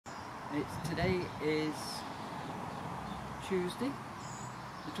Today is Tuesday,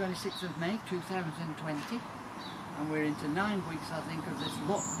 the 26th of May 2020, and we're into 9 weeks, I think, of this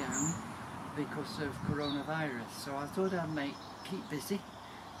lockdown because of coronavirus. So I thought I'd keep busy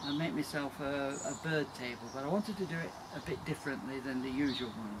and make myself a bird table, but I wanted to do it a bit differently than the usual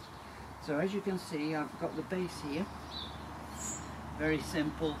ones. So as you can see, I've got the base here, very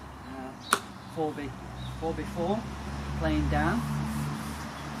simple 4x4 plain down,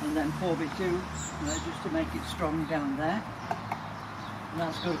 and then 4x2 just to make it strong down there. And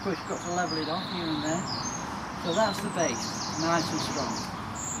that's good, of course you've got to level it off here and there. So that's the base, nice and strong.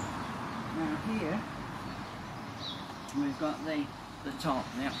 Now here we've got the top,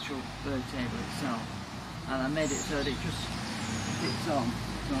 the actual bird table itself, and I made it so that it just fits on.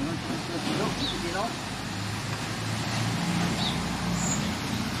 So I'm going to just lift it up and pick it off.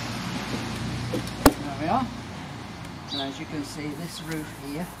 There we are. Now as you can see, this roof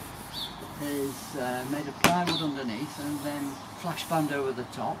here is made of plywood underneath and then flash band over the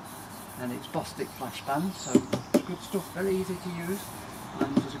top, and it's Bostik flash band, so it's good stuff, very easy to use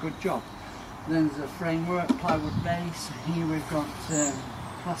and does a good job. Then there's a framework, plywood base. Here we've got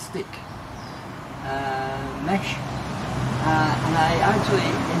plastic mesh, and I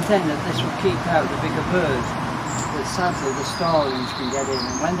actually intend that this will keep out the bigger birds, but sadly the starlings can get in,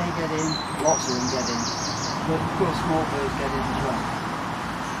 and when they get in, lots of them get in, but of course small birds get in as well.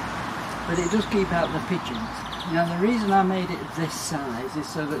 But it does keep out the pigeons. Now the reason I made it this size is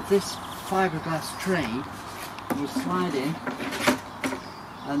so that this fiberglass tray will slide in,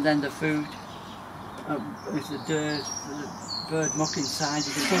 and then the food, if the dirt, the bird muck inside,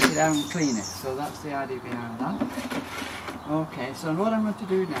 you can take it out and clean it. So that's the idea behind that. Okay, so what I'm going to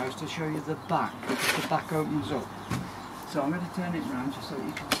do now is to show you the back, because the back opens up. So I'm going to turn it round just so that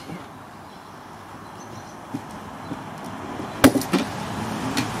you can see it.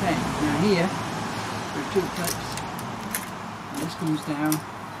 Okay, now here there are two clips, and this comes down,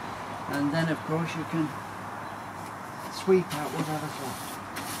 and then of course you can sweep out whatever's left.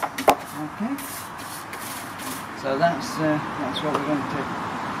 Okay, so that's what we're going to.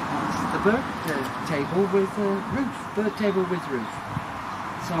 That's the bird table with roof, bird table with roof.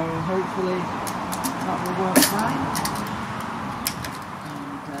 So hopefully that will work fine,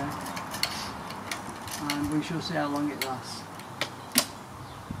 and we shall see how long it lasts.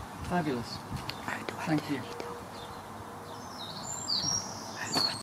 Fabulous. Thank you.